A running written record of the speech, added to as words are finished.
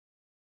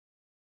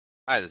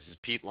Hi, this is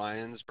Pete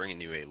Lyons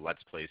bringing you a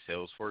Let's Play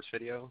Salesforce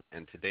video,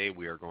 and today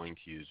we are going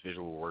to use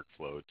Visual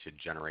Workflow to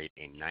generate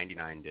a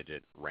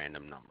 99-digit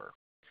random number.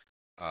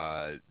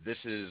 This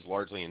is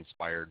largely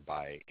inspired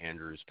by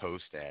Andrew's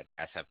post at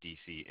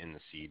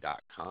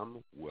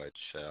sfdcinthec.com, which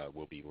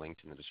will be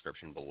linked in the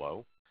description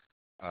below.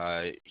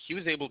 He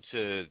was able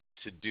to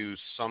do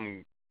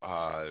some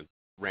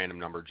random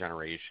number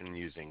generation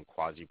using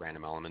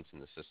quasi-random elements in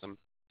the system.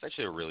 It's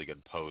actually a really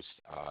good post,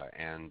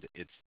 and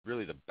it's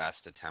really the best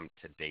attempt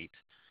to date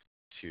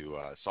to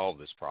solve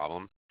this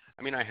problem.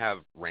 I mean, I have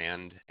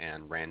rand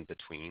and rand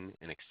between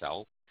in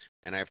Excel,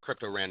 and I have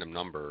crypto random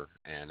number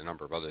and a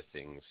number of other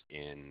things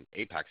in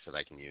Apex that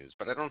I can use,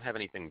 but I don't have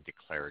anything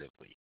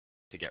declaratively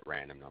to get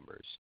random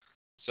numbers.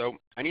 So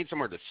I need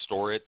somewhere to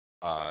store it.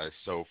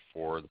 So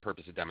for the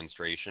purpose of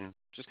demonstration, I'm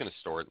just going to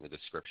store it in the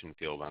description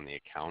field on the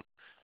account.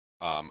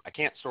 I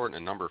can't store it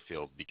in a number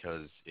field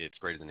because it's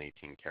greater than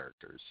 18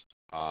 characters.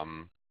 So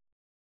I'm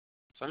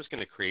just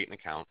going to create an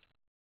account.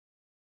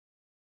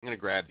 I'm going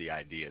to grab the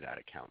ID of that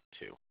account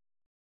too.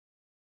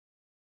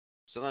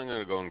 So then I'm going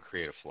to go and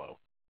create a flow.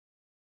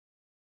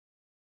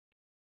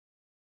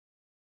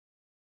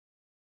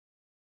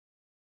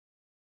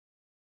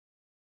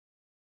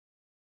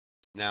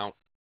 Now,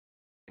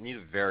 I need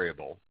a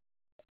variable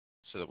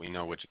so that we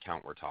know which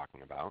account we're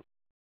talking about.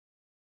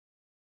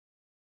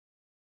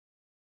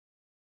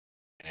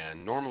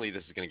 And normally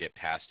this is going to get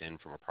passed in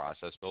from a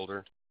process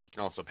builder. You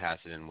can also pass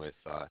it in with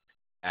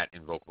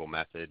 @invocable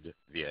method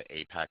via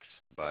Apex,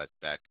 but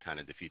that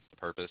kind of defeats the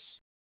purpose.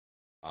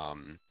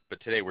 But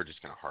today we're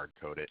just going to hard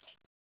code it.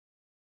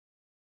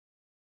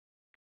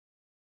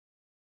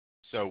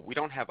 So we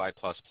don't have I++.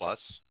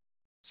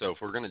 So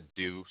if we're going to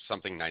do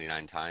something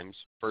 99 times,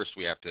 first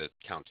we have to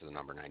count to the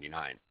number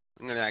 99.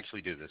 I'm going to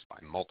actually do this by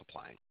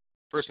multiplying.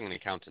 First I'm going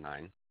to count to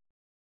 9.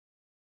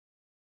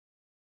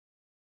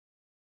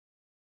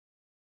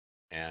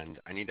 And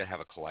I need to have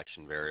a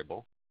collection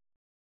variable.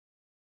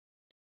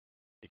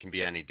 It can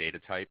be any data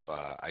type.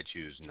 I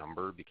choose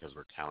number because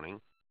we're counting. I'm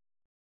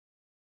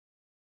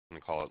going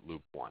to call it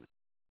loop 1.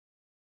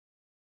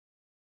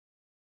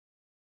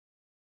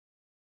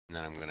 And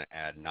then I'm going to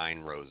add 9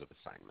 rows of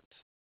assignment.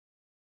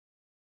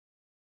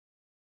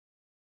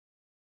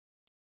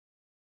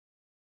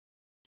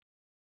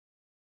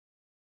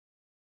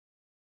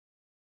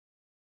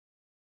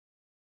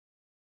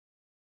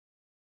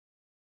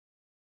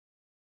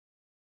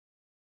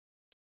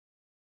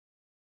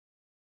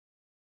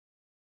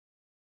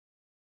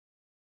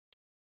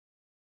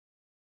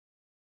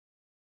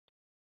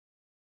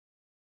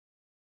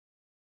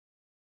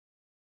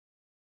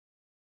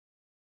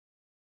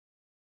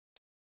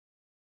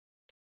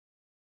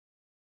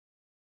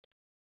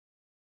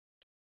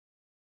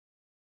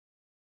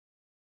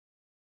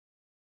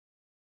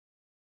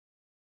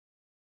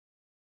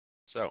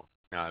 So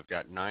now I've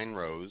got 9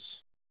 rows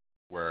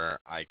where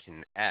I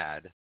can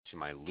add to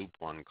my loop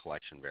 1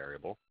 collection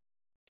variable.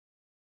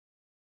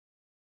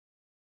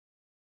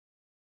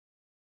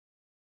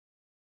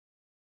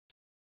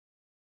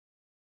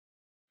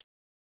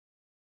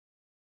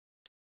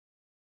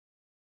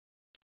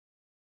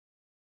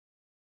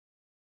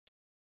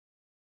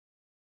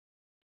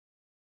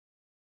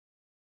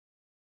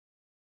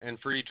 And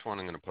for each one,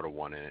 I'm going to put a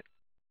 1 in it.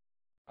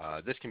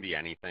 This can be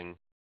anything.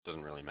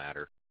 Doesn't really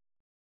matter.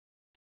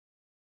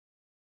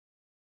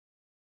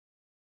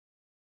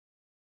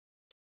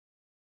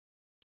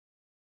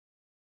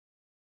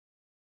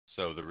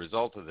 So the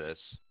result of this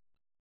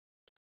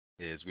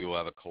is we will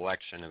have a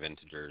collection of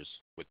integers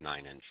with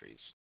 9 entries.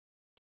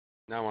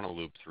 Now I want to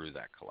loop through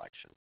that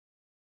collection.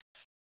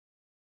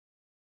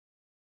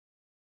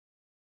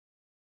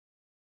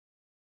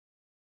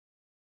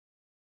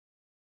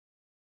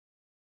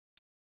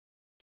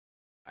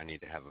 I need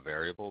to have a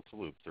variable to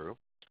loop through.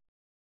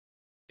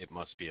 It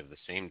must be of the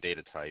same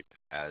data type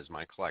as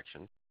my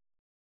collection.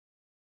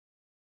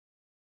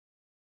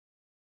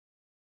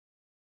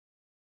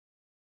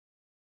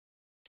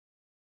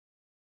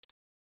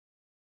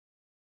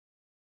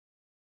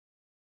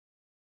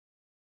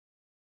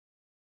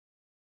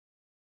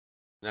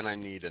 Then I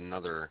need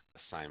another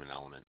assignment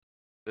element.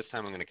 This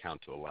time I'm going to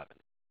count to 11.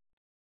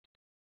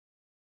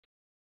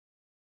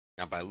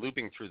 Now by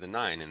looping through the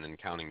 9 and then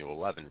counting to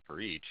 11 for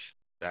each,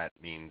 that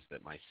means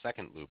that my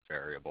second loop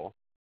variable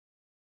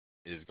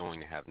is going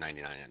to have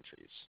 99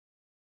 entries.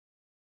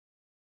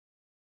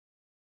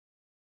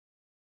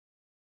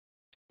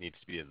 Needs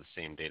to be of the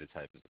same data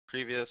type as the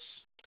previous.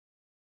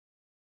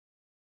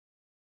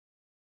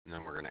 And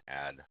then we're going to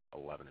add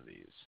 11 of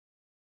these.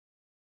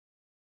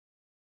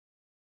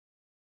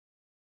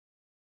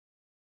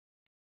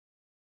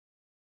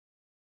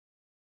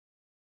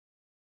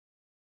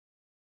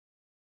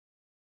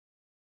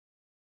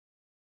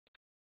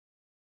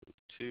 Loop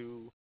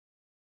 2.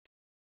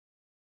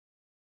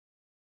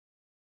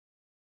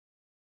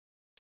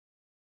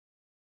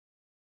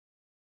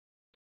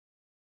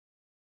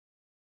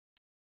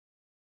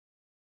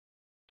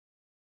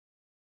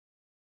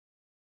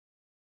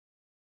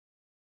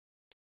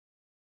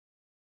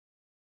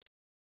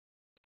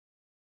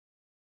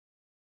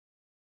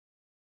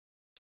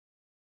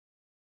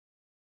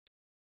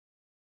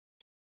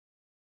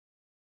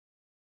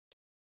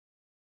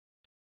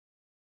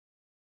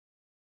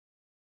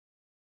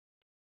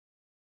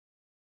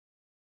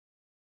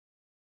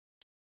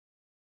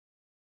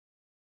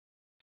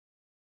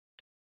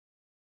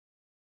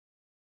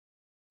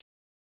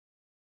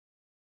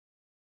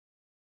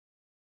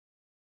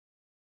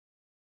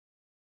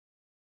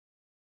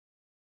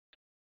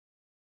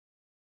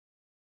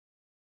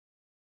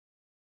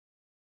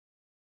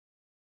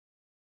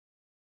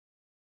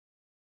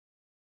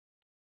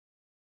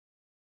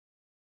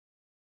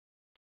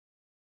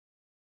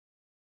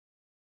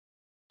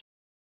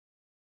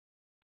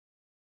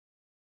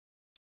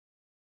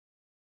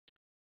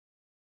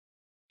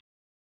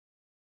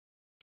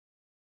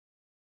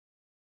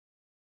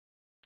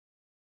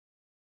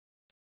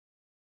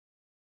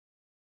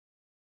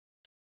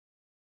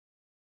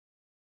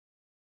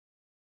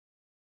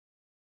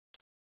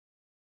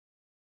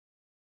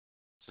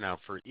 So now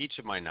for each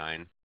of my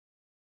 9,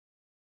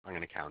 I'm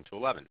going to count to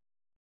 11.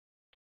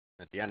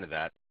 At the end of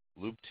that,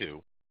 loop 2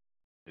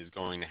 is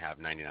going to have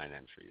 99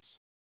 entries.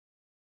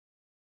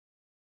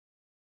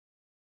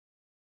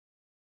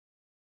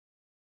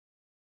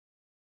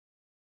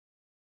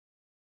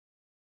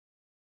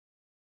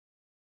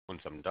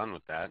 Once I'm done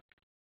with that,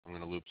 I'm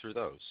going to loop through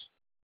those.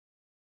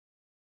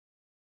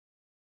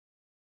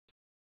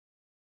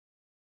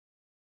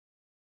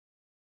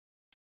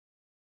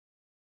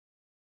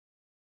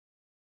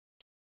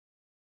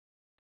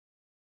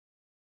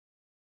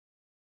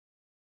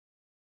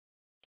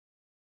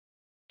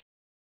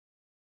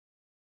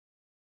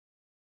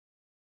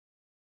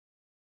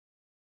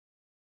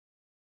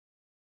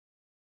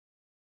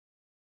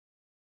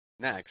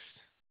 Next,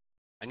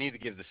 I need to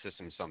give the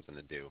system something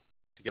to do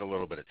to get a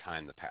little bit of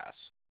time to pass,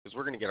 because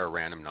we're going to get our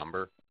random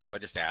number by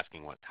just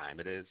asking what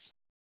time it is.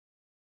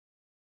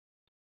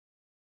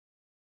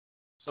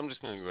 So I'm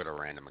just going to go to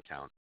a random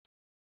account.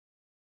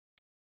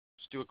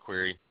 Just do a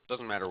query.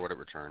 Doesn't matter what it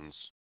returns.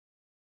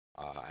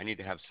 I need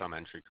to have some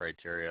entry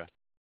criteria.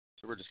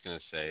 So we're just going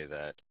to say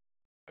that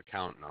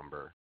account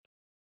number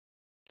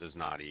does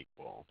not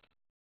equal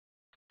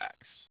X.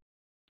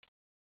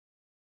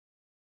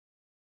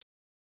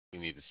 We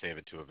need to save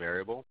it to a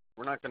variable.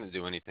 We're not going to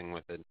do anything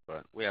with it,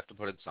 but we have to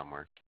put it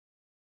somewhere.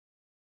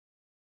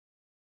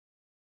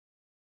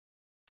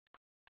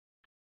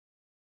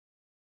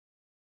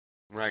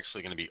 We're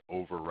actually going to be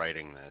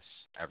overwriting this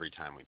every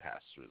time we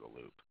pass through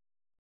the loop.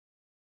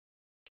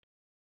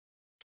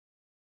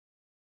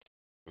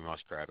 We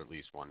must grab at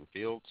least one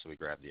field, so we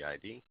grab the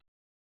ID.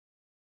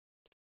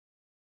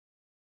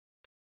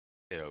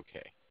 Hit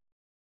OK.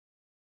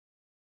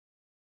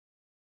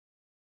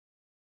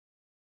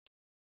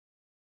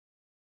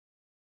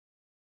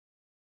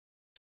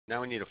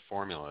 Now we need a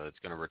formula that's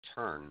going to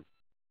return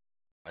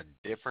a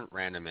different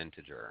random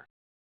integer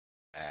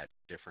at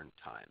different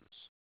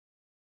times.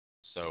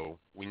 So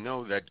we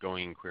know that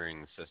going and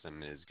querying the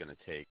system is going to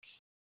take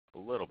a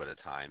little bit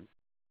of time.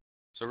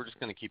 So we're just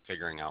going to keep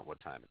figuring out what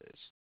time it is.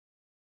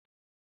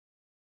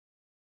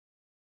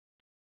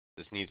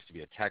 This needs to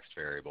be a text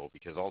variable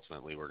because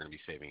ultimately we're going to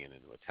be saving it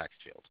into a text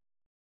field.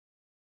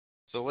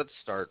 So let's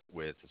start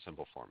with a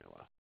simple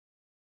formula.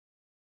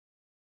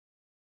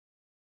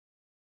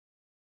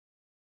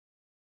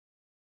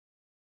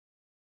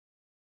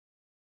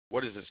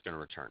 What is this going to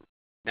return?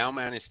 Now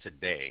minus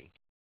today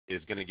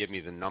is going to give me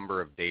the number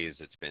of days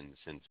it's been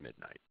since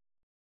midnight.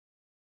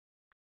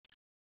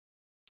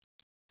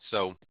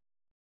 So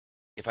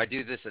if I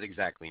do this at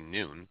exactly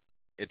noon,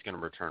 it's going to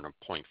return a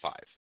 0.5.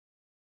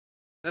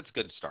 That's a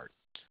good start.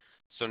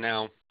 So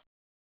now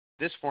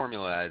this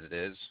formula as it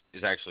is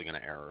actually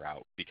going to error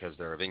out because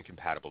they're of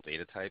incompatible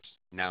data types.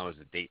 Now is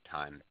a date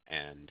time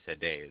and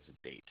today is a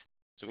date.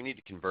 So we need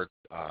to convert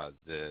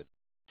the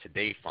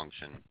today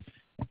function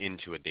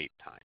into a date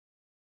time.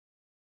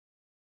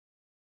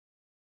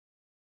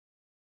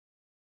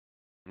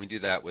 We do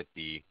that with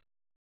the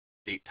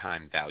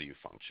datetimevalue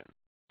function.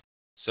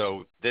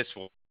 So this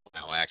will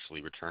now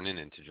actually return an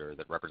integer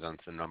that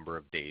represents the number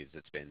of days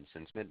it's been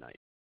since midnight.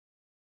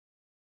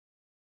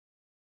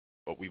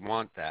 But we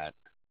want that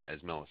as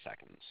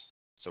milliseconds.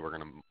 So we're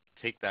going to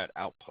take that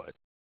output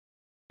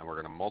and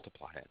we're going to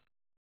multiply it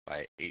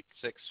by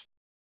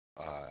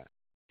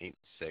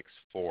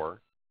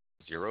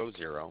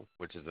 86400,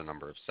 which is the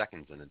number of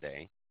seconds in a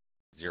day,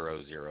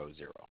 000.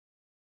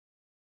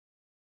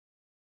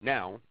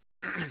 Now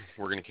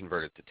we're going to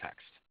convert it to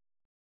text.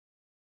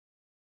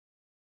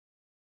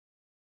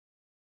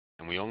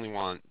 And we only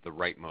want the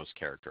rightmost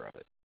character of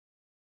it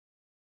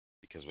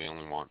because we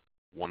only want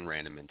one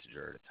random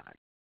integer at a time.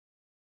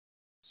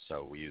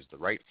 So we use the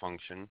right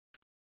function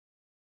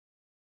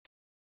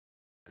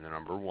and the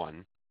number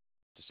 1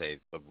 to say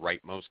the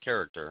rightmost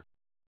character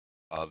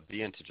of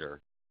the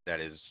integer, that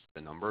is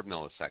the number of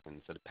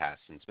milliseconds that have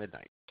passed since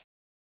midnight.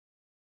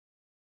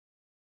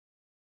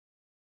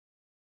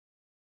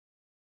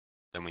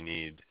 Then we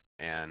need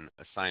an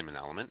assignment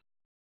element.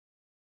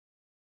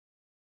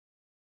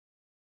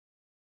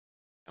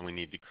 And we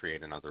need to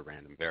create another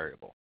random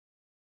variable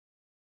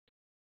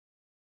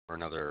or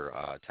another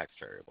text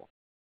variable.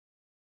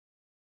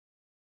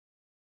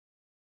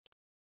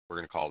 We're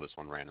going to call this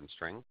one random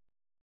string.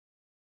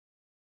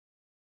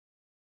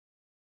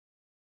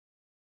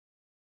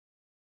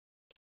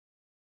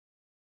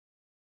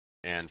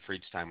 And for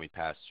each time we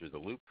pass through the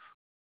loop,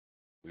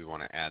 we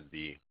want to add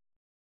the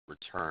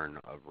return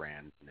of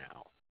rand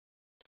now.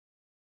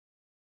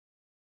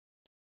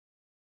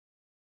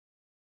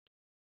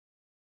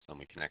 So then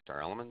we connect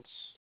our elements.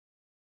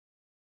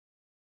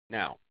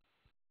 Now,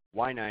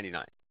 why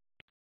 99?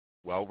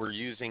 Well, we're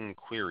using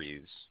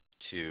queries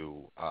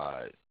to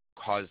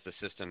cause the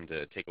system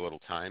to take a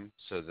little time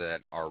so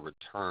that our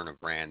return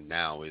of rand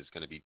now is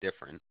going to be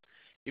different.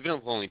 Even if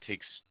it only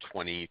takes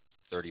 20,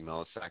 30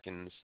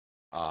 milliseconds,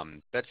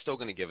 that's still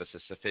going to give us a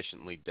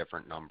sufficiently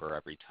different number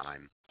every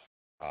time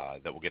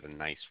that will get a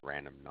nice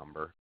random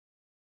number.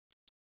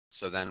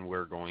 So then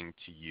we're going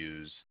to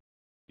use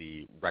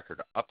the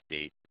record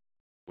update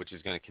which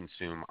is going to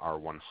consume our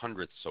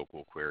 100th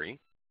SOQL query.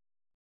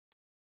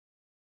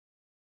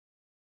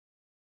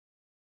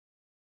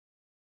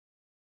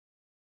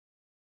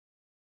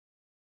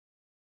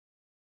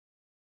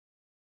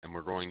 And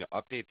we're going to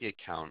update the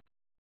account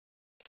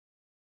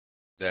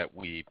that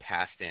we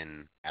passed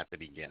in at the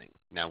beginning.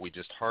 Now, we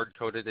just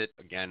hard-coded it.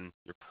 Again,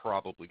 you're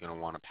probably going to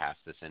want to pass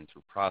this in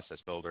through Process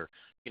Builder.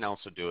 You can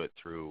also do it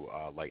through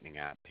Lightning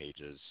App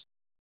Pages.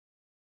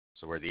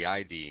 So where the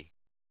ID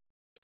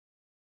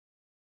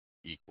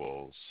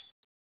equals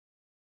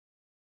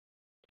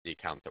the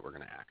account that we're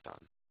going to act on.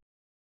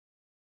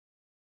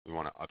 We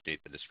want to update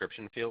the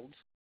description field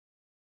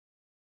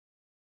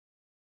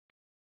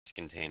to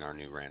contain our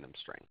new random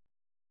string.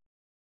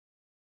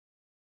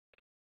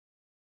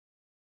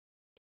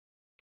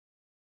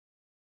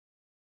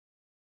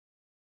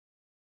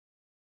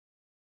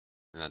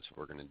 And that's what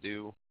we're going to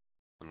do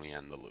when we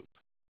end the loop.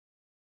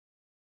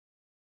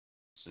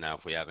 So now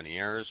if we have any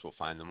errors, we'll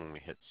find them when we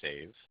hit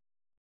save.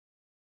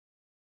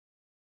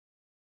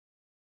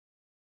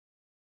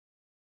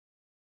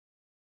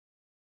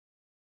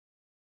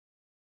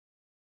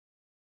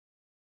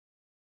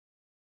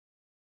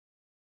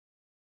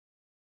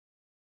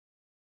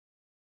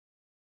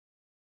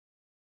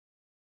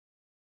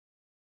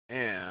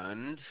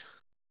 And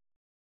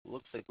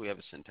looks like we have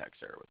a syntax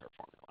error with our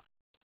formula.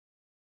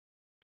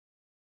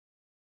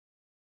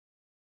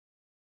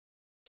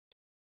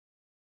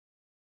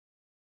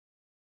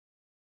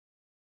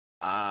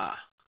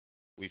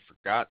 We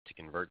forgot to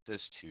convert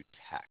this to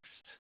text.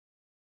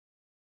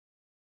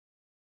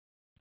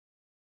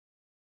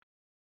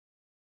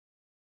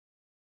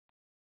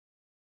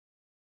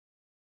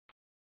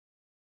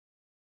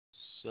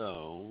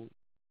 So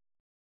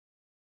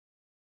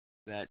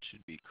that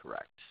should be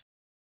correct.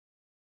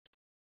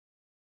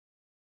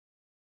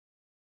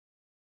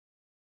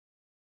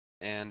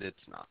 And it's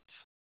not.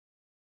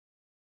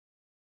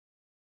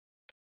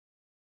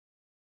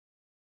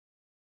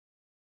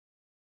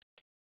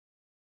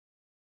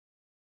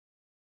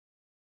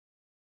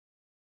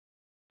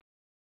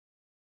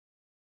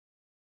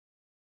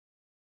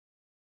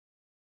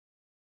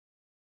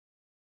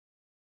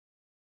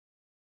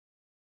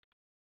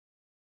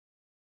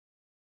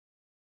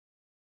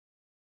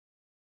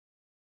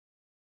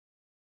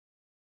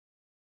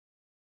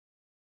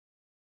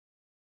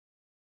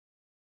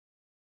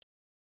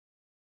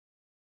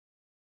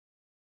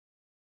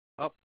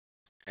 Oh,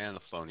 and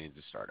the flow needs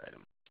a start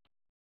item.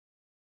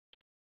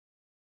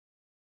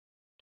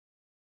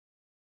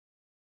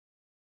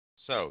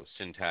 So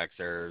syntax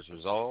errors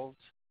resolved.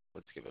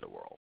 Let's give it a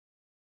whirl.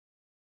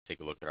 Take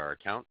a look at our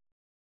account.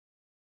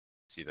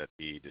 See that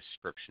the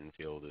description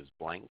field is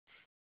blank.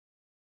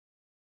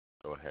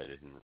 Go ahead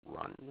and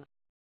run.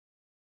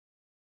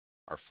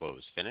 Our flow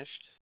is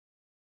finished.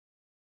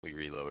 We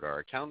reload our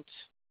account.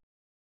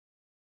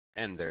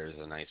 And there's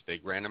a nice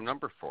big random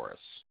number for us.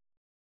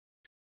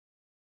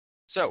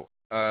 So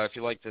if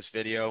you like this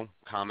video,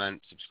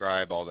 comment,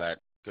 subscribe, all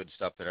that good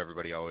stuff that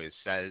everybody always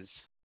says.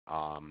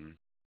 And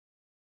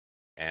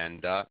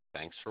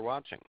thanks for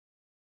watching.